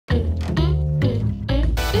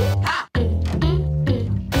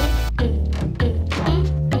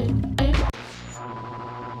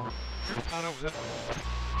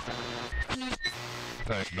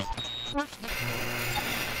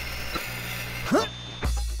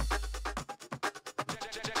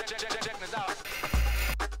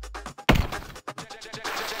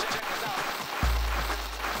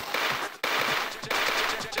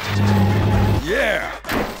Yeah!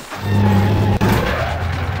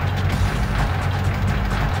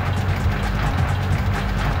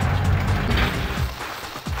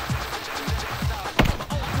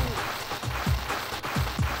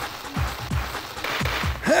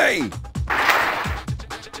 Hey!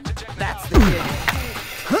 That's the kid.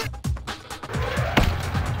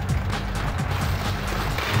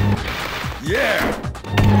 Yeah!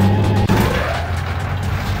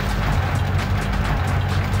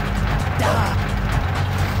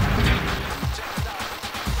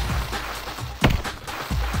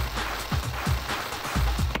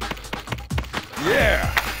 Yeah!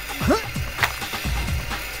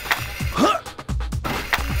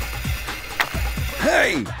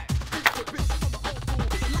 Hey!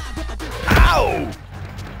 Ow!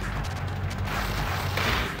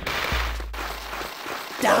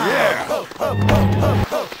 Yeah!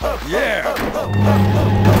 Yeah!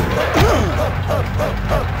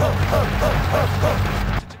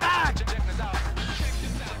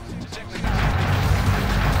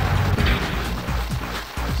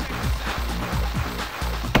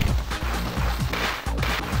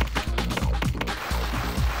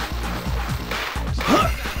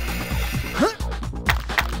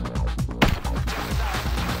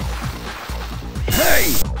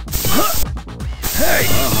 Hey! Hey!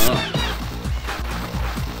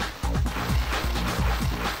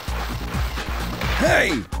 Hey!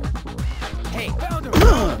 Hey, found him.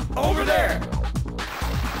 Over there!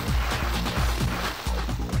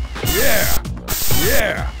 Yeah!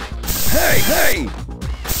 Yeah! Hey! Hey!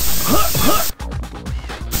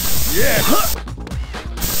 Yeah!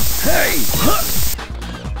 Hey!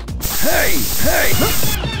 Hey! Hey!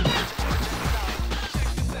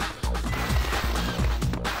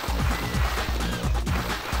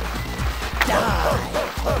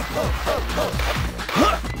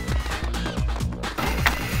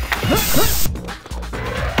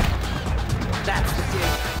 That's the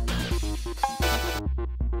kid.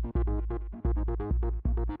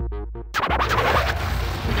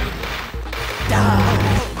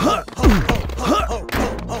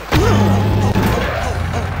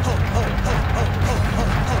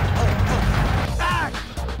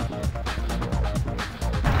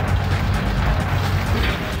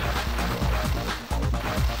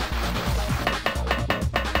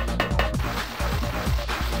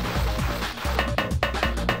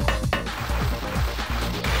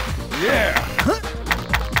 Yeah!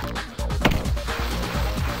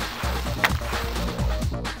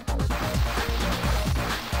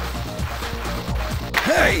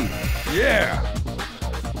 Hey! Yeah!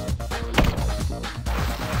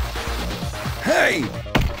 Hey!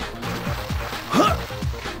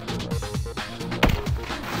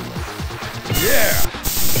 Yeah!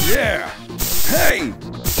 Yeah! Hey!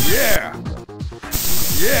 Yeah!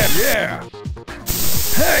 Yeah! Yeah!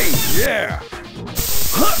 Hey! Yeah!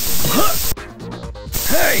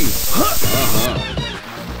 Hey!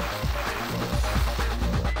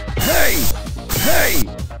 Hey! Hey!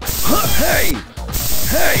 Hey!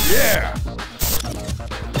 Hey! Yeah!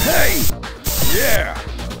 Hey! Yeah!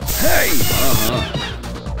 Hey!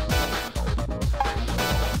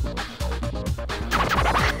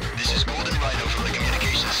 This is Golden Rhino from the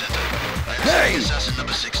Communications Center. I am Hey! sending assassin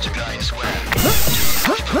number 6 to Guy Square. Do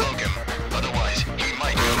not provoke him, otherwise he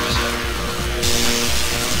might go berserk.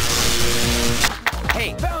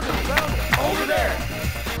 Hey, found him. Over there!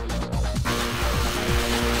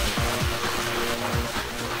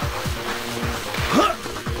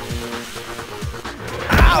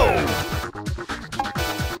 Ow!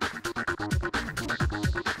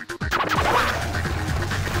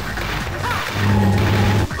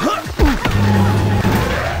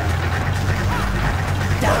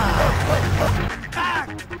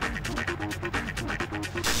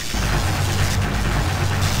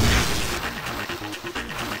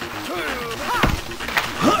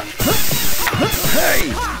 Hey!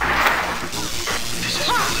 This is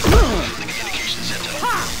Golden Rhino from the Communications Center. I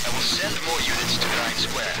will send more units to Guy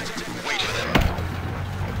Square. Wait for them.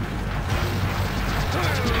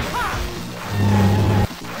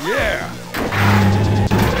 Yeah!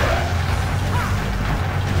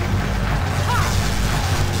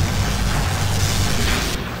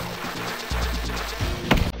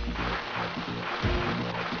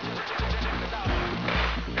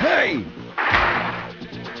 Hey!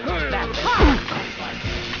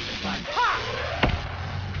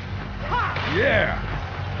 Yeah!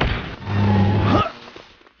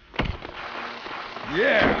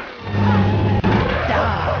 Yeah!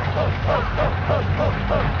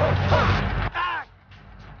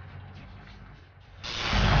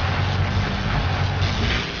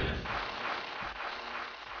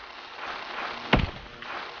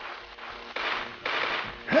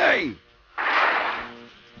 Hey!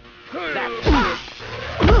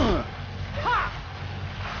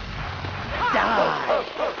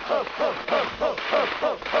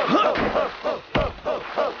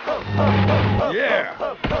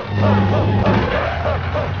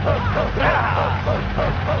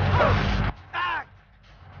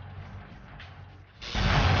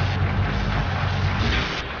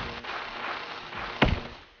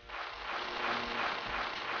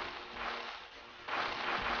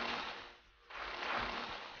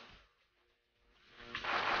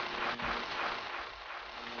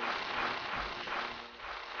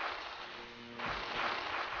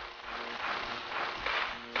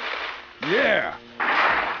 Yeah!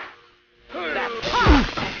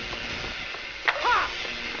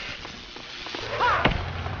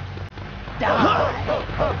 Yeah!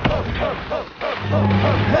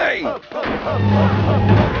 Hey!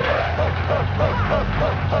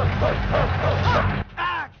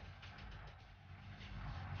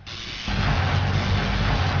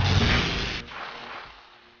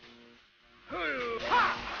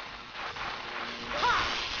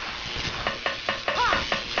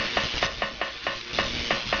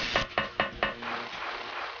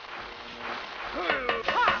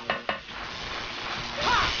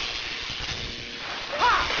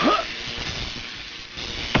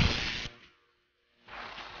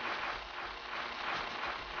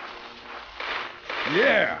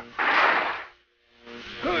 Yeah!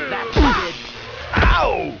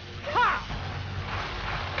 Ow!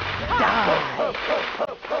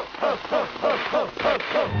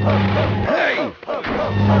 Hey!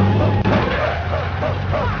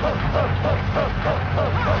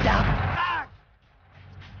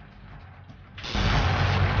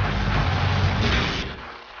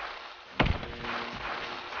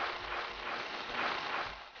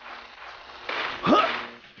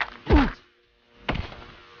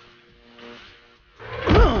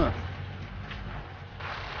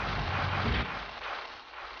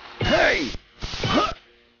 Hey!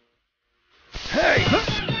 Hey!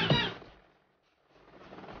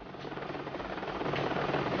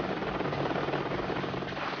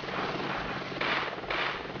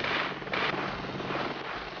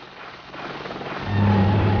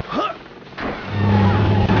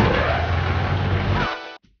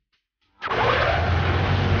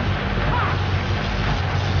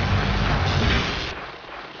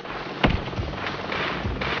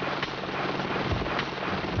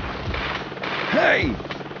 Hey!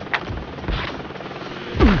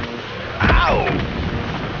 Ow!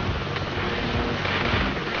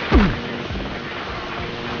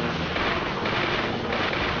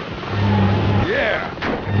 Yeah!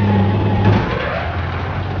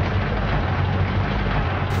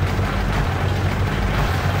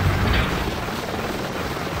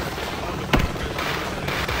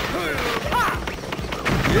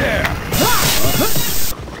 Yeah!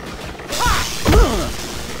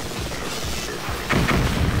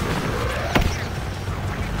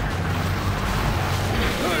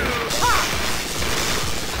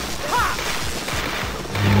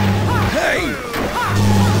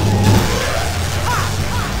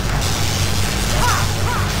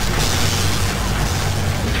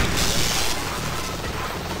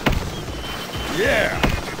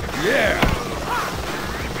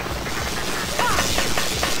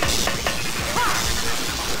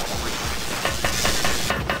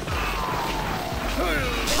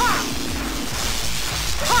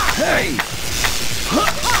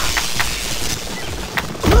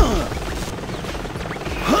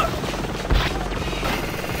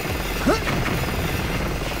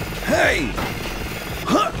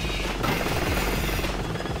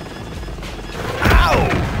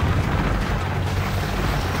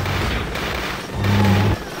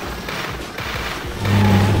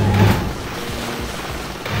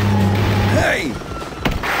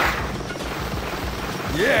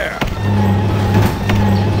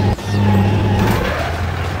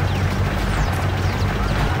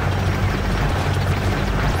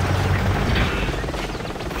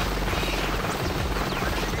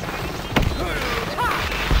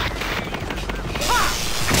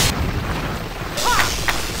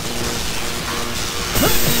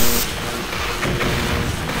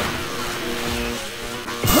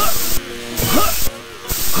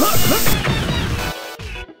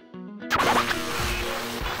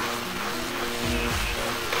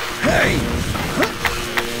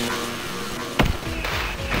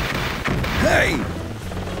 Hey!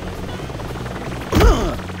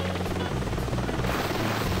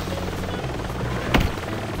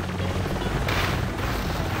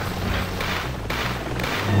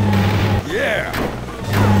 Yeah!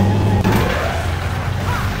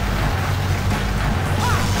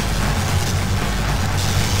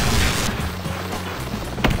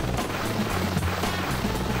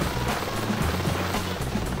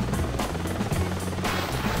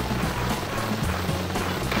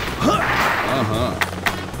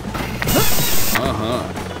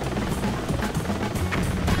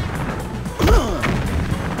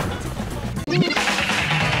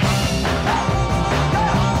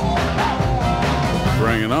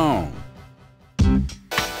 Bring it on.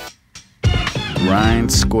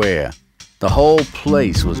 Grind Square. The whole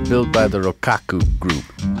place was built by the Rokkaku group.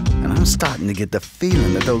 And I'm starting to get the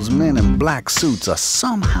feeling that those men in black suits are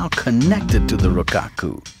somehow connected to the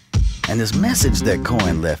Rokkaku. And this message that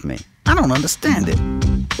Coin left me, I don't understand it.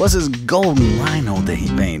 What's this golden rhino that he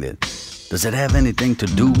painted? Does it have anything to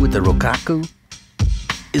do with the Rokkaku?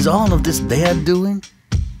 Is all of this their doing?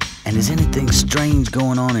 And is anything strange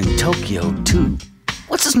going on in Tokyo too?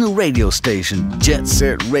 What's this new radio station, Jet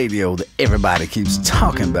Set Radio, that everybody keeps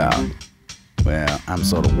talking about? Well, I'm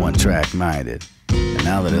sort of one-track minded. And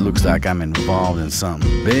now that it looks like I'm involved in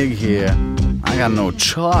something big here, I got no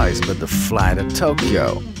choice but to fly to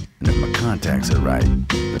Tokyo. And if my contacts are right,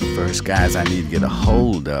 the first guys I need to get a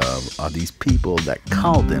hold of are these people that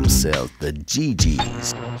call themselves the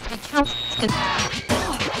GGs.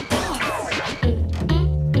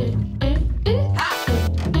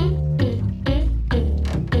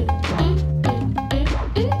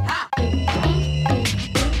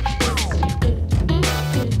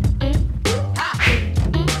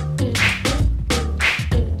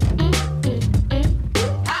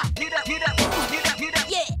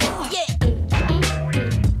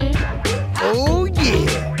 Oh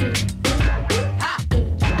yeah!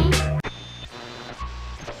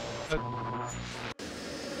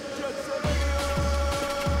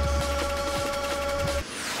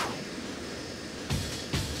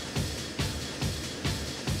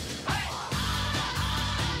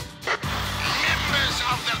 Members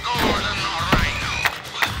of the Golden Rhino,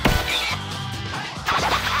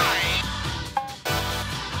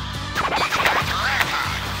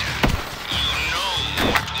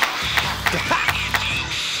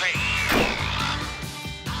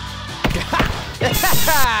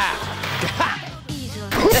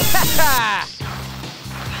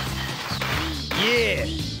 Yeah!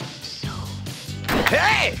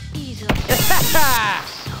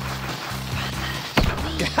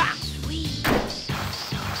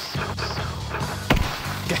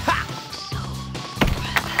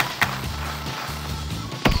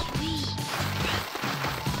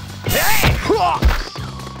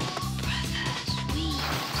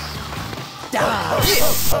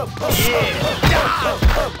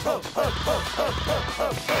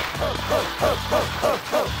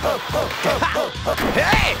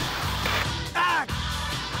 Hey! Hey!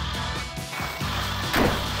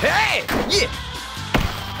 Hey! Yeah!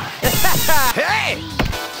 Hey!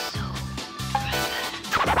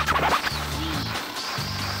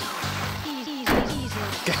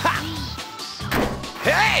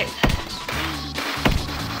 Hey!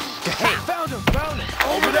 Hey! Found him! Found him!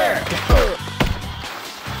 Over there!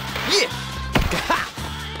 Yeah!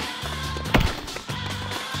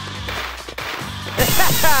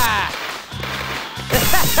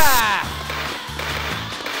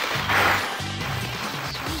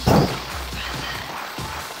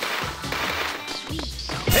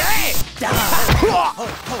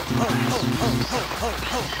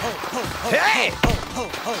 Hey! Hey!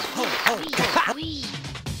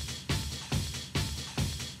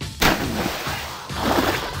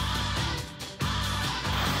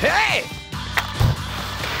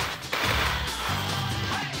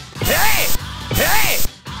 Hey! Hey!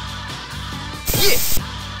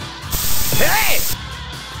 Hey!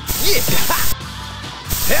 Yeah!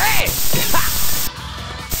 Hey! Yeah!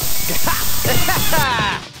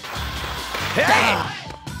 Hey!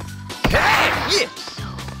 Hey! Hey!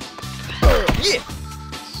 Yeah! Yeah!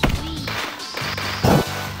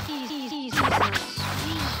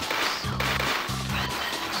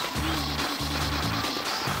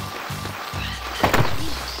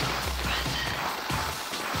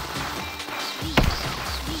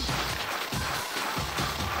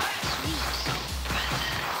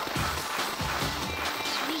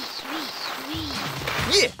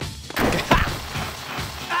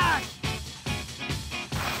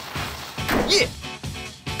 Yeah! Yeah!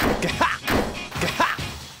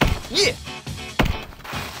 Yeah!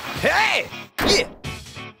 Hey! Yeah!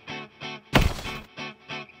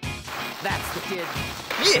 That's the kid.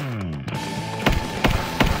 Yeah.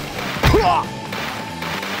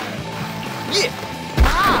 Yeah.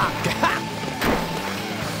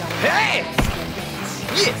 Hey.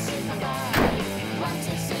 Yeah.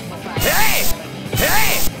 Hey.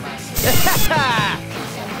 Hey.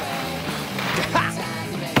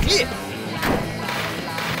 Yeah.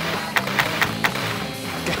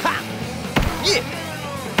 Yeah.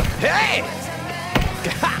 Hey.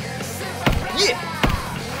 Yeah.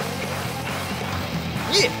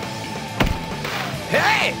 Yeah.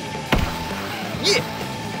 Hey. Yeah.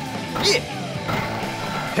 Yeah.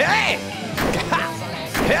 Hey.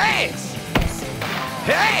 Hey.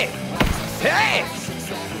 Hey. Hey.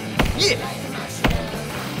 Yeah.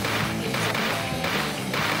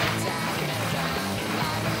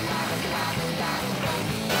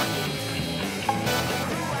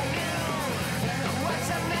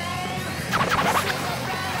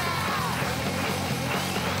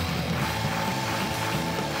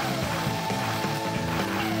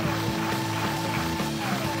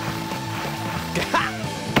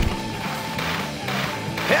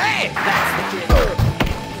 Hey! That's the kid.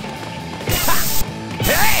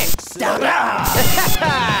 Hey! Down!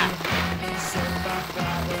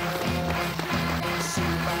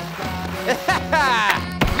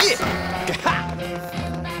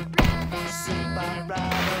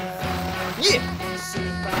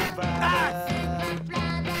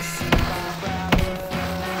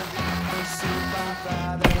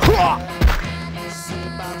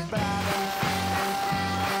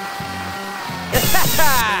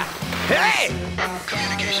 Hey!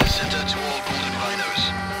 Communication center to all Golden Rhinos.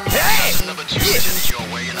 Hey! Assassin number 2 is headed your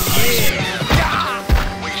way in a high speed.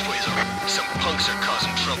 Wait for his arrival. Some punks are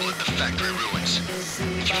causing trouble at the factory ruins.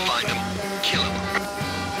 If you find them, kill them.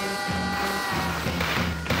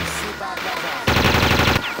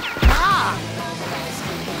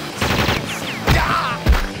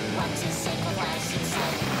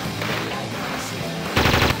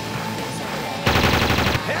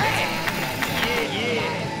 Hey!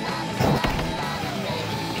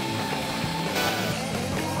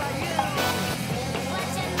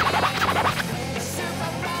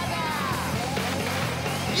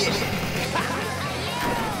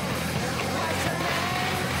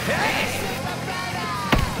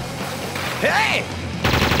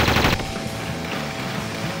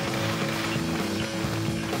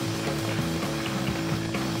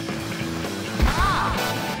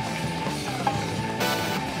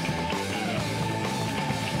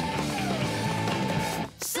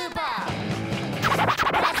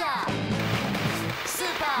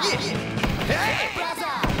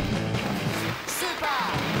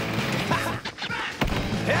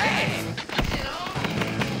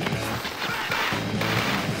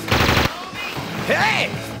 Hey!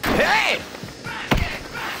 Hey!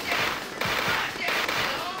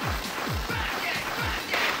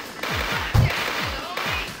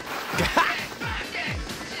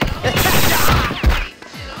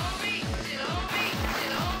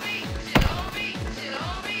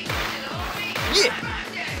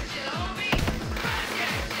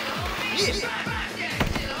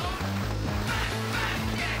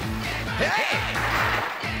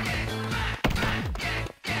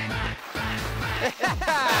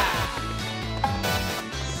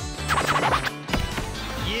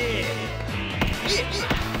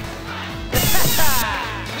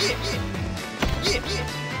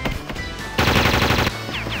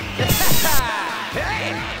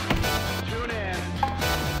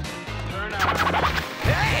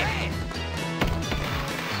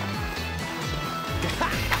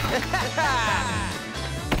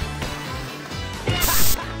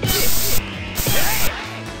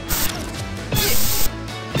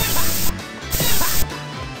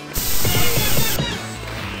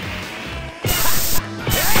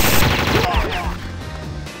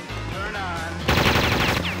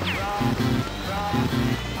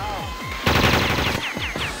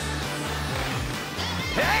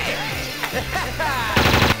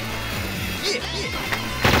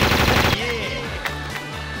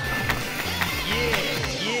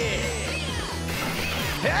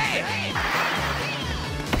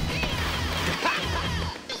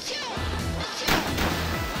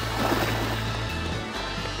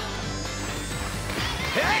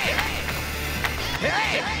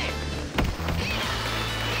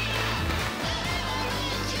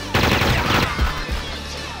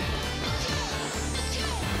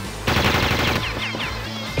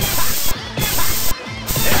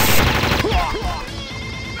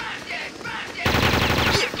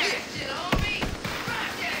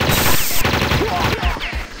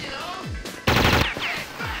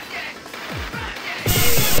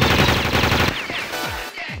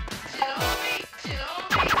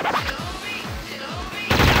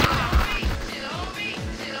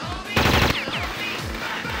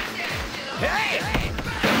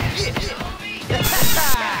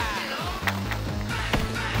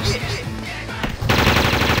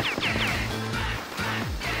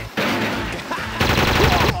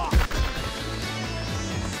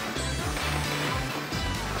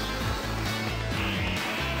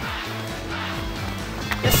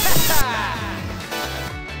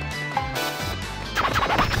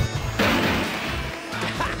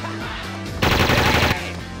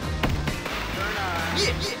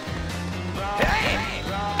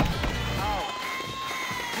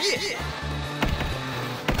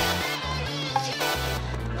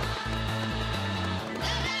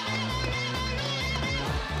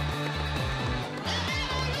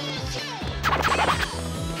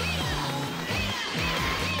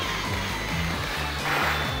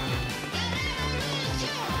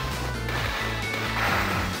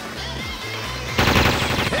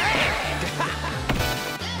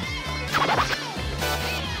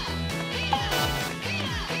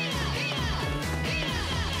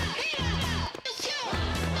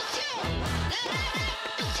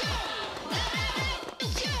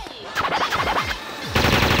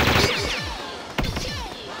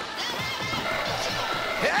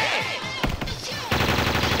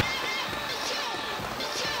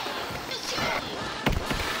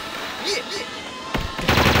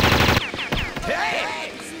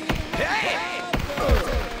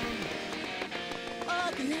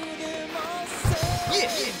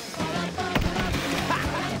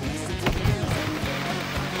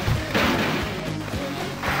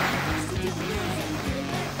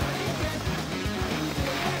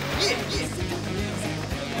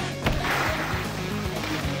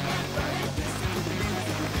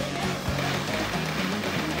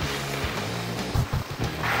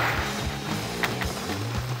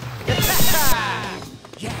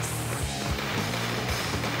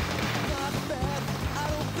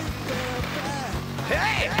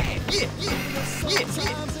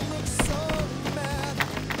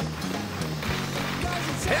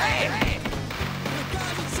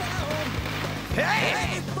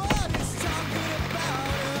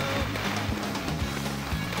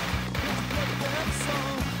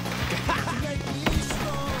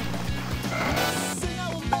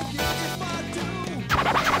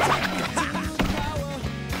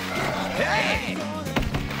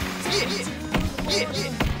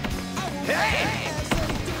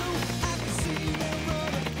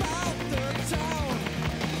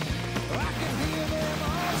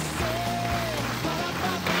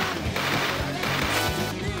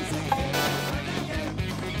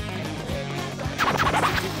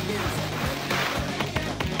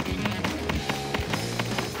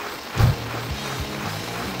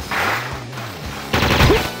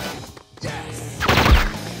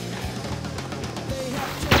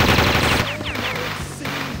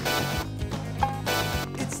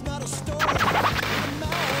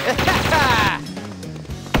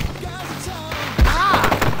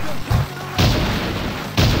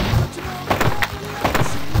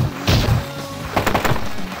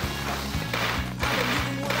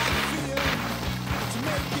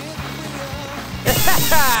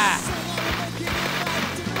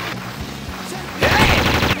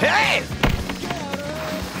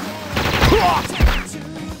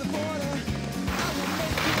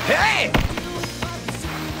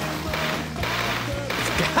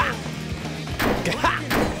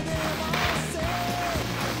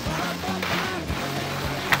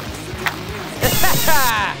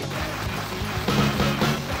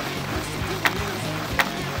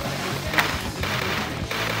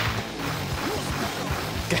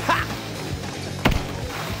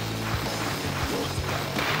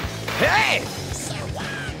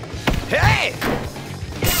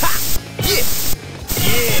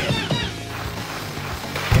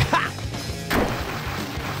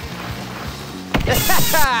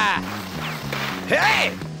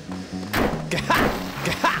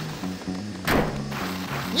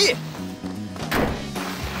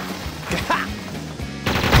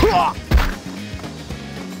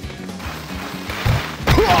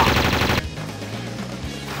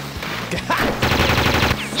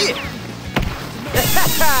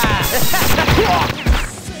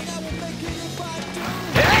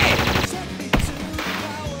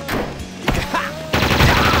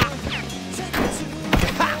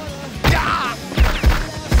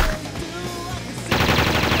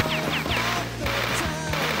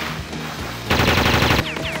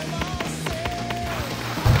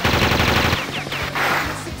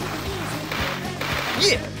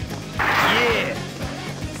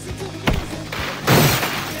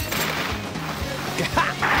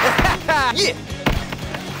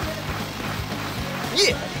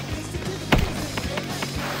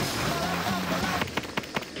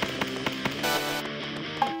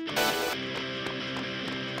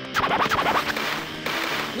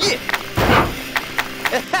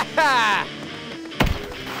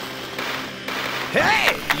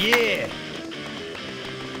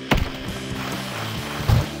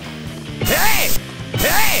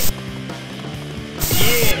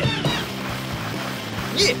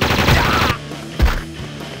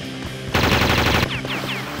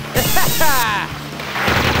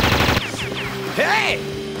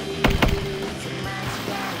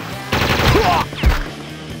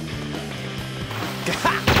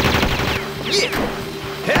 Yeah!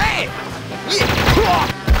 Hey! Yeah!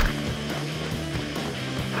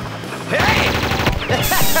 Hey!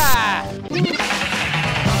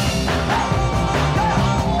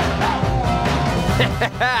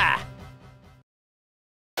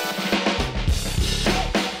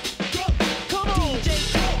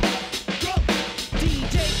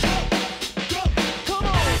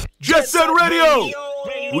 Jet Set Radio!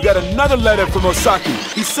 We got another letter from Osaki.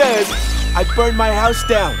 He says, I burned my house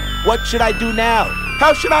down. What should I do now?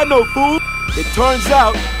 How should I know, fool? It turns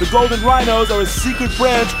out the Golden Rhinos are a secret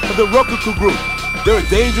branch of the Rokaku Group. They're a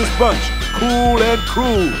dangerous bunch, cool and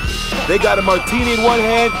cruel. They got a martini in one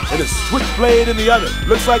hand and a switchblade in the other.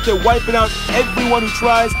 Looks like they're wiping out everyone who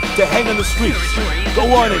tries to hang on the streets.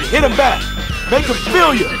 Go on and hit them back. Make them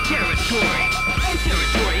feel you.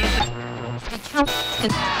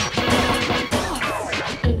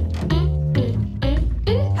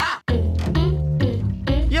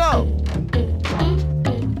 Yo!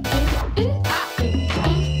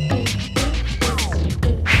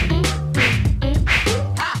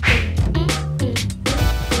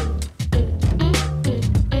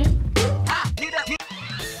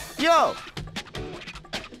 Yo!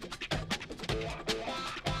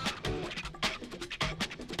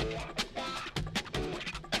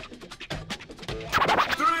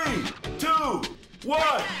 3, 2,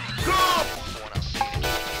 1, go!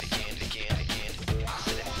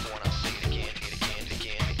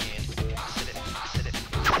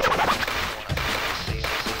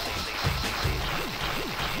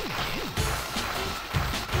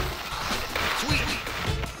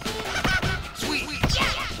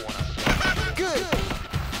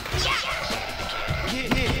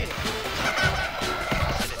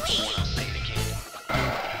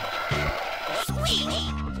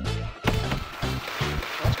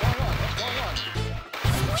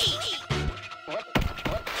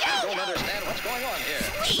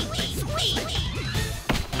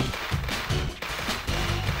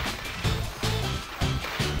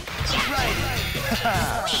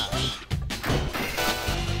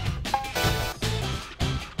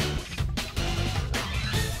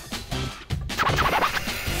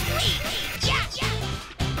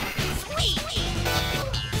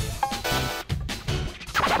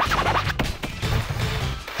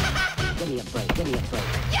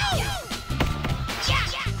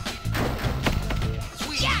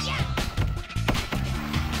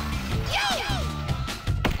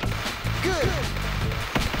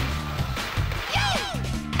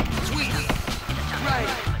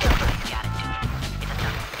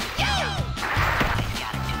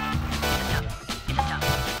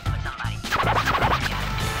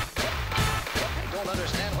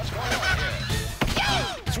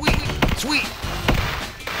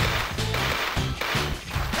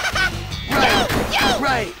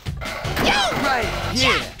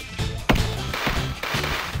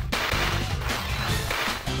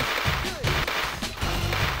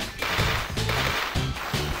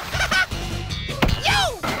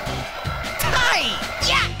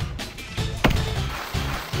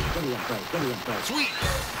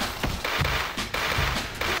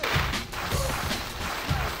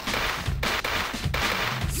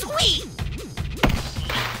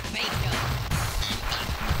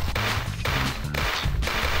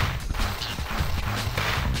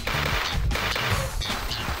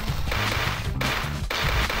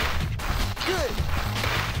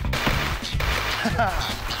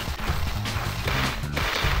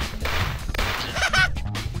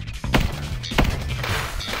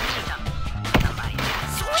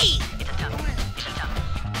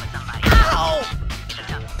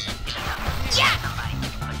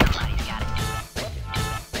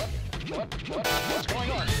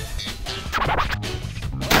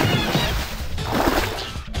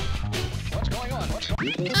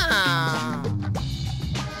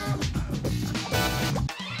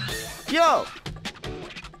 Yo!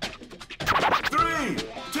 3,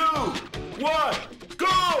 2, 1,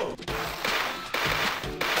 go!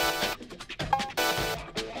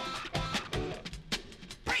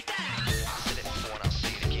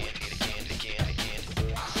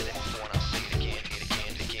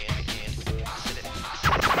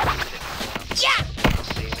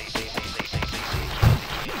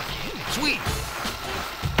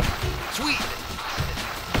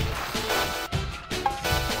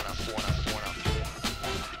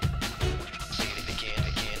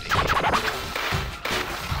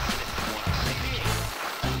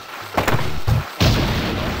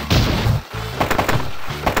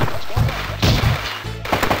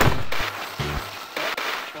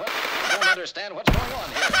 Understand what's going on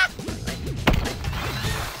here.